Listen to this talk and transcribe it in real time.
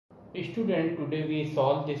Student, today we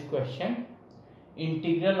solve this question.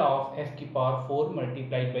 Integral of x की power 4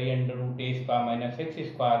 multiplied by under root a square minus x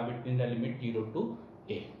square between the limit 0 to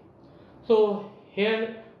a. So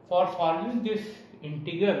here for solving this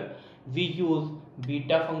integral we use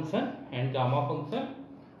beta function and gamma function.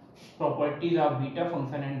 Properties of beta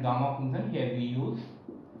function and gamma function here we use.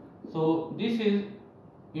 So this is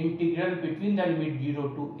integral between the limit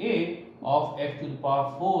 0 to a of x to the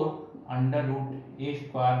power 4 under root a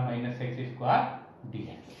square minus x square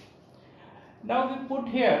dx. Now we put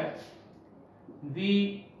here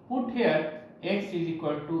x is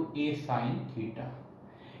equal to a sin theta,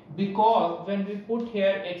 because when we put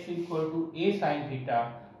here x is equal to a sin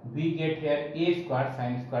theta, we get here a square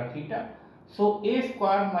sin square theta. So a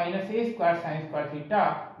square minus a square sin square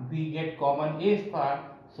theta, we get common a square.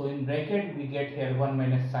 So in bracket we get here 1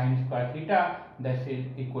 minus sin square theta, that is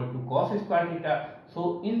equal to cos square theta.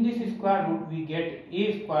 So in this square root we get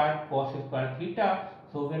a square cos square theta.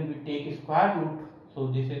 So when we take square root, so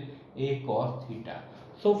this is a cos theta.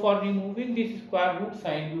 So for removing this square root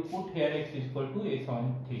sign, we put here x is equal to a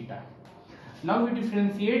sin theta. Now we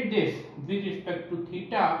differentiate this with respect to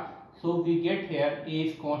theta. So we get here a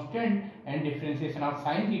is constant and differentiation of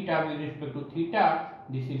sin theta with respect to theta,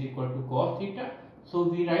 this is equal to cos theta. So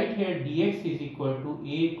we write here dx is equal to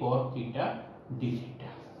a cos theta d theta.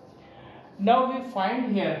 Now we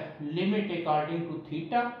find here limit according to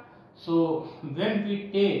theta. So when we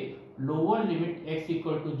take lower limit x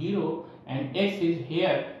equal to 0 and x is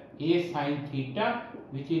here a sin theta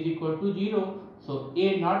which is equal to 0. So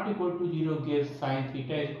a not equal to 0 gives sin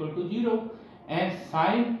theta is equal to 0 and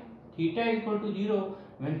sin theta is equal to 0.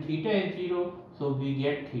 When theta is 0, so we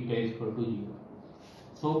get theta is equal to 0.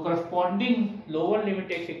 So corresponding lower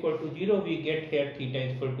limit x equal to 0, we get here theta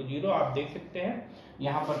is equal to 0. आप देख सकते हैं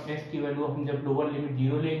यहाँ पर x की value हम जब lower limit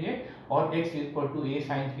 0 लेंगे और x equal to a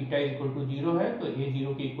sin theta equal to 0 है, तो a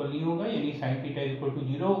 0 के इक्वल नहीं होगा, यानी sin थीटा इक्वल टू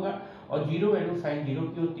 0 होगा और 0 वैल्यू sin 0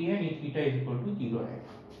 की होती है, यानी थीटा इक्वल टू 0 है.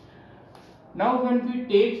 Now when we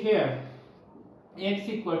take here x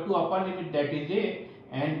equal to upper limit, that is a,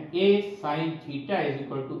 and a sin theta is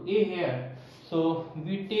equal to a here, so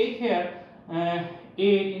we take here a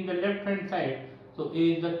in the left hand side, so a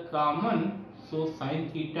is the common, so sin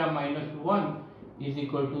theta minus 1 is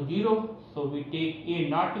equal to 0, so we take a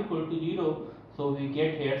not equal to 0, so we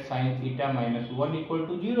get here sin theta minus 1 equal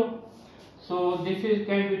to 0. So this is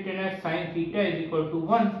can be written as sin theta is equal to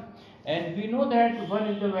 1, and we know that 1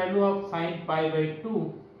 is the value of sin pi by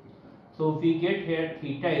 2, so we get here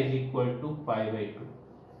theta is equal to pi by 2.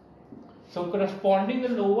 So corresponding the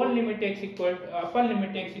lower limit x equal upper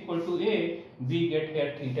limit x equal to a, we get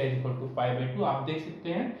here theta is equal to pi by 2. आप देख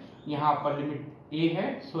सकते हैं यहाँ upper limit a है,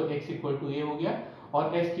 so x equal to a हो गया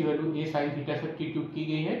और x की value a sin theta substitute की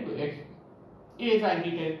गई है, तो x a sin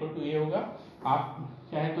theta equal to a होगा. आप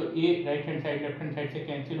चाहे तो a right hand side left hand side से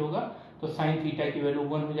कैंसिल होगा, तो sin थीटा की वैल्यू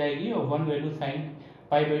 1 हो जाएगी और 1 वैल्यू sin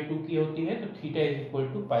पाई बाई 2 की होती है, तो theta is equal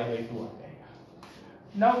to pi by 2 आ जाएगा.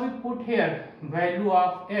 Now we put here value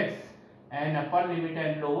of x and upper limit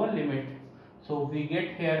and lower limit, so we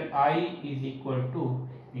get here I is equal to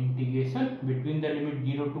integration between the limit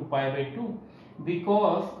 0 to pi by 2,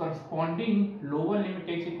 because corresponding lower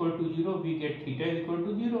limit x equal to 0 we get theta is equal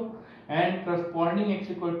to 0 and corresponding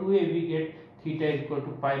x equal to a we get theta is equal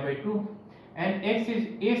to pi by 2 and x is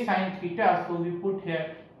a sin theta, so we put here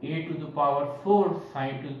a to the power 4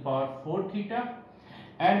 sin to the power 4 theta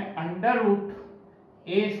and under root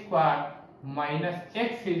a square minus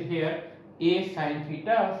x is here a sin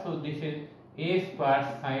theta, so this is a square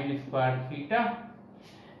sin square theta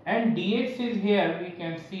and dx is here we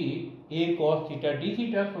can see a cos theta d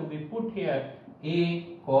theta, so we put here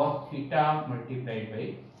a cos theta multiplied by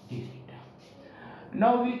d theta.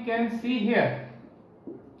 Now we can see here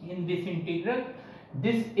in this integral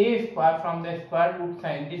this a square from the square root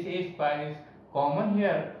sign, this a square is common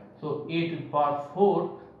here, so a to the power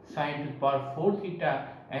 4 sin to the power 4 theta,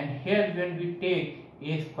 and here when we take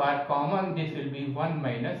a square common, this will be 1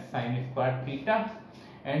 minus sin square theta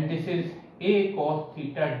and this is a cos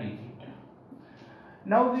theta d theta.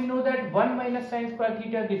 Now we know that 1 minus sin square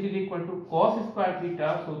theta, this is equal to cos square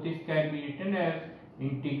theta, so this can be written as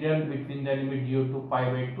integral between the limit 0 to pi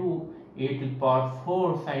by 2 a to the power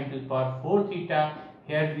 4 sin to the power 4 theta.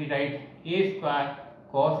 Here we write a square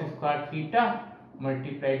cos square theta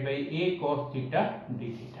multiplied by a cos theta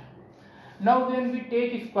d theta. Now when we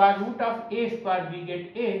take square root of a square we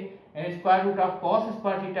get a and square root of cos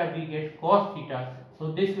square theta we get cos theta.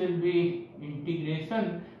 So this will be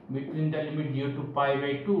integration between the limit 0 to pi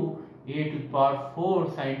by 2 a to the power 4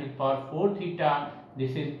 sin to the power 4 theta.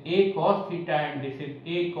 This is a cos theta and this is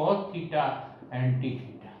a cos theta and d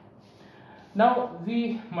theta. Now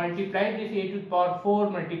we multiply this a to the power 4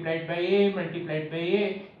 multiplied by a multiplied by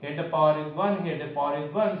a. Here the power is 1, here the power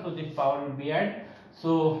is 1, so this power will be added.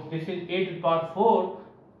 So this is a to the power 4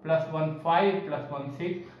 plus 1 5 plus 1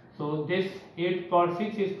 6. So this a to the power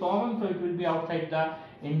 6 is common, so it will be outside the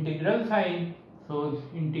integral sign. So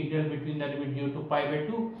integral between the limit 0 to pi by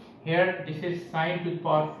 2. Here this is sine to the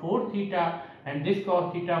power 4 theta, and this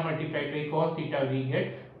cos theta multiplied by cos theta we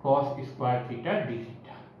get cos square theta d theta.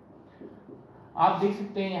 आप देख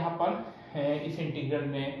सकते हैं यहाँ पर इस integral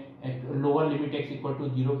में lower limit x equal to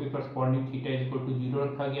 0 के corresponding theta is equal to 0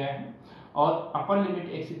 रखा गया है और upper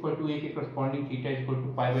limit x equal to a के corresponding theta is equal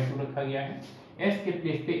to pi by 2 रखा गया है। s के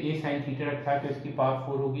प्लेस पे a sin थीटा रखा है तो इसकी पावर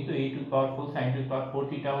 4 होगी तो a to power 4 sin to power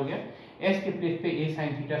 4 theta हो गया। s के प्लेस पे a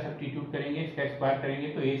sin थीटा सब्स्टिट्यूट करेंगे, इसका स्क्वायर करेंगे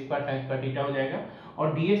तो a square sin square theta हो जाएगा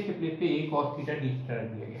और ds के प्लेस पे a cos theta d theta रख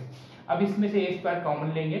दिया गया। अब इसमें से a स्क्वायर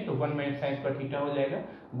कॉमन लेंगे तो 1 माइनस sin स्क्वायर थीटा हो जाएगा।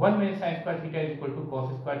 1 minus sin square theta is equal to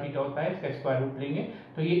cos square theta होता है, इसका स्क्वायर रूट लेंगे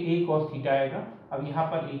तो ये a cos थीटा आएगा। अब यहाँ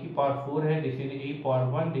पर a की पावर 4 है, this is a power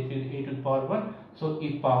 1, this is a to the power 1, so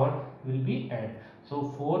e power will B Ed. So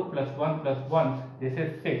 4 plus 1 plus 1, this is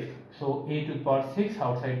 6. So a to the power 6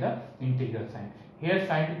 outside the integral sign. Here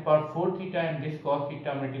sin to the power 4 theta and this cos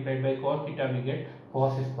theta multiplied by cos theta we get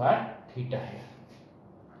cos square theta here.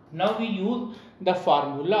 Now we use the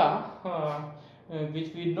formula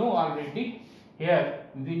which we know already. Here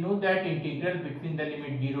we know that integral between the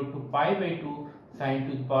limit 0 to pi by 2 sin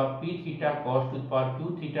to the power p theta cos to the power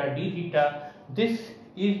q theta d theta. This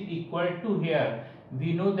is equal to, here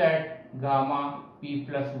we know that gamma p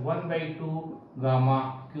plus 1 by 2 gamma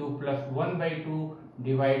q plus 1 by 2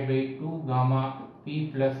 divided by 2 gamma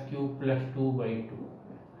p plus q plus 2 by 2.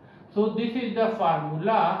 So this is the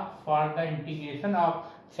formula for the integration of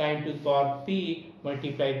sin to the power p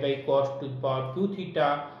multiplied by cos to the power q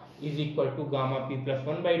theta is equal to gamma p plus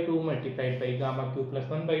 1 by 2 multiplied by gamma q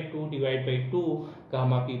plus 1 by 2 divided by 2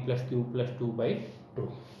 gamma p plus q plus 2 by 2.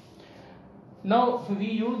 Now we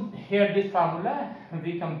use here this formula,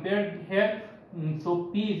 we compared here, so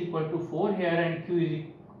p is equal to 4 here and q is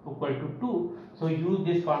equal to 2. So use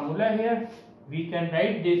this formula here, we can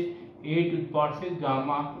write this a to the power 6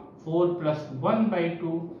 gamma 4 plus 1 by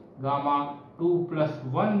 2 gamma 2 plus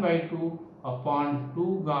 1 by 2 upon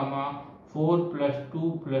 2 gamma 4 plus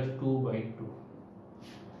 2 plus 2 by 2.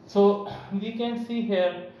 So we can see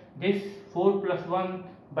here this 4 plus 1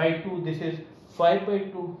 by 2, this is 5 by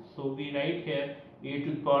 2. So we write here a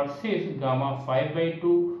to the power 6 gamma 5 by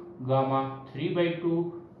 2 gamma 3 by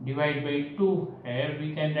 2 divided by 2. Here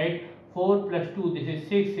we can write 4 plus 2, this is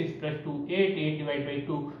 6, 6 plus 2 8, 8 divided by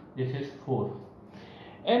 2, this is 4.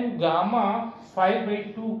 And gamma 5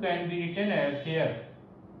 by 2 can be written as here,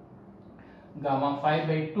 gamma 5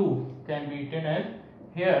 by 2 can be written as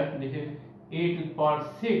here, this is a to the power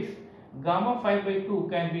 6, gamma 5 by 2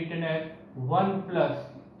 can be written as 1 plus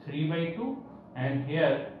 3 by 2, and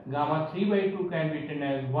here gamma 3 by 2 can be written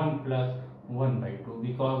as 1 plus 1 by 2,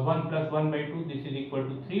 because 1 plus 1 by 2 this is equal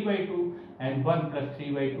to 3 by 2 and 1 plus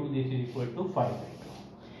 3 by 2 this is equal to 5 by 2.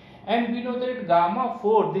 And we know that gamma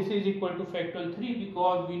 4 this is equal to factorial 3,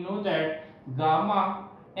 because we know that gamma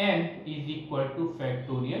n is equal to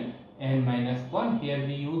factorial n minus 1. Here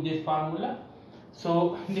we use this formula.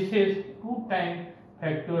 So this is 2 times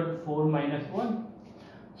factorial 4 minus 1.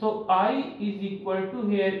 So I is equal to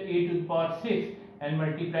here a to the power 6 and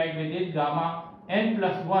multiplied with this gamma n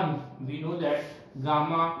plus 1. We know that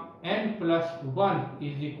gamma n plus 1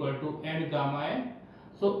 is equal to n gamma n.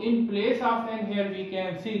 So in place of n here we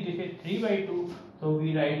can see this is 3 by 2. So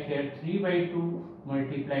we write here 3 by 2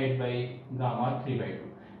 multiplied by gamma 3 by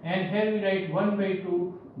 2. And here we write 1 by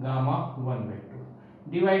 2 gamma 1 by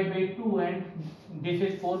 2. Divide by 2 and this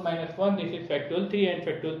is 4 minus 1, this is factorial 3 and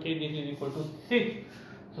factorial 3 this is equal to 6.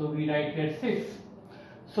 So we write here 6.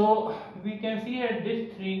 So we can see here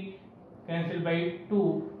this 3 cancel by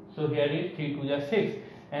 2. So here is 3 to the 6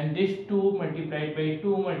 and this 2 multiplied by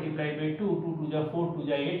 2 multiplied by 2, 2 to the 4 to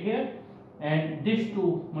the 8 here, and this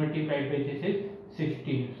 2 multiplied by this is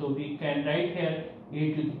 16. So we can write here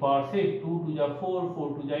a to the power 6, 2 to the 4,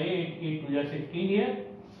 4 to the 8, 8 to the 16 here,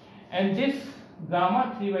 and this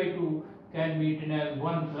gamma 3 by 2 can be written as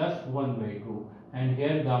 1 plus 1 by 2 and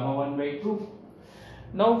here gamma 1 by 2.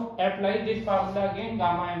 Now apply this formula again,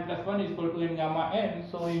 gamma n plus 1 is equal to n gamma n.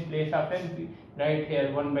 So in place of n we write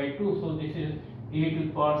here 1 by 2. So this is a to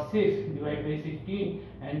the power 6 divided by 16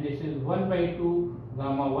 and this is 1 by 2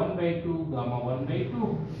 gamma 1 by 2 gamma 1 by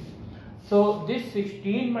 2. So this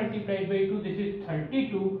 16 multiplied by 2 this is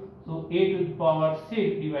 32. So a to the power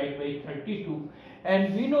 6 divided by 32,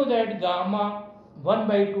 and we know that gamma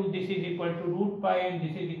 1/2 this is equal to root pi and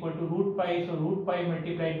this is equal to root pi, so root pi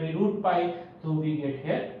multiplied by root pi, so we get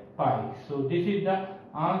here pi. So this is the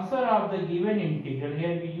answer of the given integral.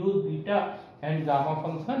 Here we use beta and gamma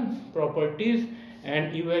function properties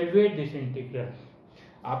and evaluate this integral.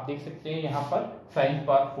 आप देख सकते हैं यहाँ पर sin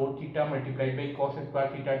power 4 theta multiplied by cos square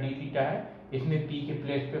theta D theta है, इसमें p के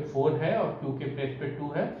place पे 4 है और q के प्लेस पे 2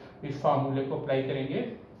 है। इस फार्मूले को अप्लाई करेंगे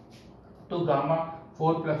तो गामा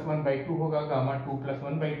 4 + 1/2 होगा, gamma 2 +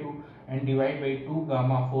 1/2 and divide by 2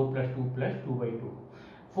 gamma 4 + 2 + 2/2।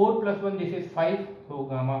 4 + 1 this is 5, तो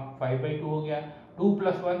गामा 5/2 हो गया। 2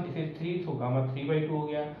 + 1 दिस इज 3, तो गामा 3/2 हो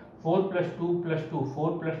गया। 4 + 2 + 2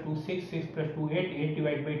 4 + 2 6, 6 + 2 8, 8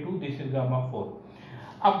 divide by 2 this is gamma 4।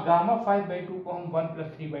 अब गामा 5/2 को हम 1 +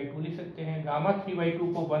 3/2 लिख सकते हैं, गामा 3/2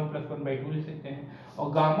 को 1 + 1/2 लिख सकते हैं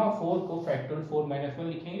और गामा 4 को फैक्टोरियल 4 - 1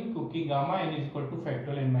 लिखेंगे क्योंकि गामा n =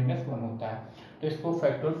 फैक्टोरियल n - 1 होता है, तो इसको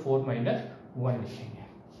फैक्टोरियल 4 - 1 लिखेंगे।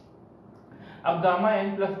 अब gamma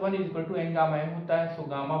n + 1 = n gamma m होता है, सो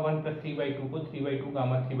गामा 1 + 3/2 को 3/2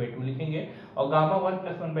 गामा 3/2 लिखेंगे और गामा 1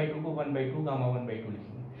 + 1/2 को 1/2 गामा 1/2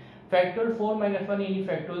 लिखेंगे। फैक्टोरियल 4 - 1 यानी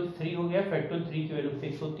फैक्टोरियल 3 हो गया, फैक्टोरियल 3 की वैल्यू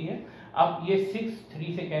 6 होती है। अब ये 6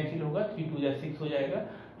 3 से कैंसिल होगा, 3 × 2 = 6 हो जाएगा,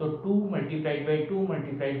 तो 2 × 2 × 2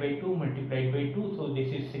 × 2, सो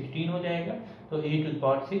दिस इज 16 हो जाएगा, तो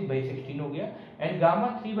e⁻6/16 हो गया। एंड गामा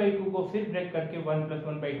 3/2 को फिर ब्रेक करके 1 +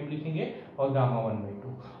 1/2 लिखेंगे और गामा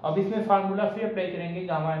 1/2। अब इसमें फार्मूला फिर अप्लाई करेंगे,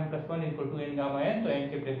 gamma n + 1 = n gamma n, तो n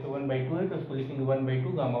के प्लेस पे 1/2 है तो उसको लिखेंगे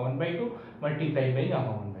 1/2 gamma 1/2 multiplied by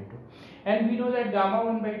gamma 1/2। And we know that gamma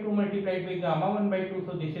 1/2 multiplied by gamma 1/2,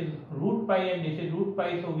 so this is root pi and this is root pi,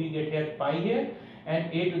 so we get here pi here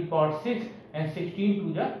and a⁻6 and 16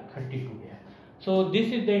 to the 32 here. So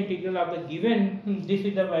this is the integral of the given, this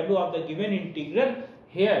is the value of the given integral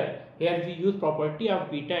here. Here we use property of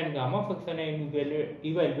beta and gamma function and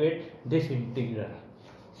evaluate this integral.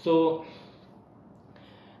 So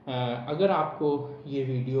अगर आपको ये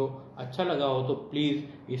video अच्छा लगा हो तो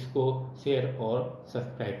please इसको share और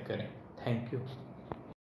subscribe करें। Thank you.